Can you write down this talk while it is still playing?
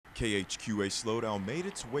KHQA Slowdown made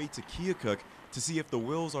its way to Keokuk to see if the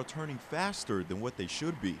wheels are turning faster than what they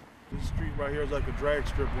should be. This street right here is like a drag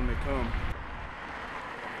strip when they come.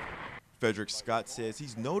 Frederick Scott says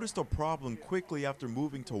he's noticed a problem quickly after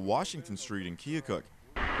moving to Washington Street in Keokuk.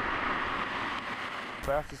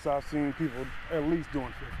 Fastest I've seen people at least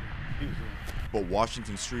doing 50 easily. But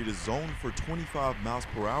Washington Street is zoned for 25 miles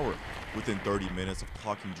per hour. Within 30 minutes of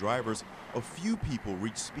clocking drivers, a few people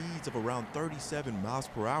reach speeds of around 37 miles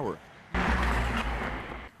per hour.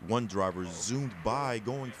 One driver zoomed by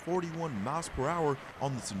going 41 miles per hour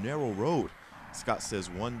on this narrow road. Scott says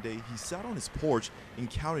one day he sat on his porch and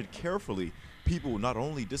counted carefully people not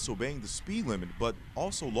only disobeying the speed limit, but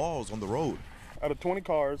also laws on the road. Out of 20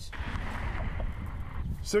 cars,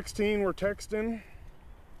 16 were texting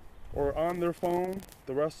or on their phone.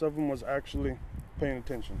 The rest of them was actually paying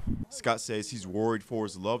attention. Scott says he's worried for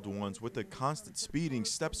his loved ones with the constant speeding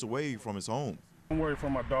steps away from his home. I'm worried for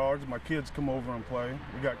my dogs. My kids come over and play.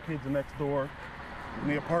 We got kids next door. In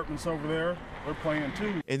the apartments over there, they're playing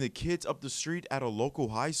too. And the kids up the street at a local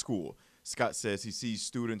high school. Scott says he sees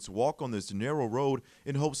students walk on this narrow road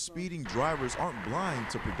and hopes speeding drivers aren't blind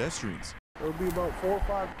to pedestrians. There'll be about 4 or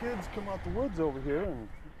 5 kids come out the woods over here, and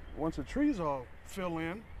once the trees all fill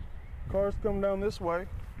in, cars come down this way.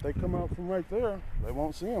 They come out from right there, they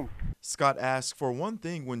won't see them. Scott asks for one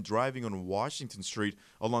thing when driving on Washington Street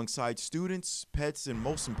alongside students, pets, and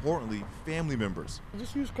most importantly, family members.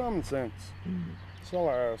 Just use common sense. That's all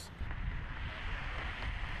I ask.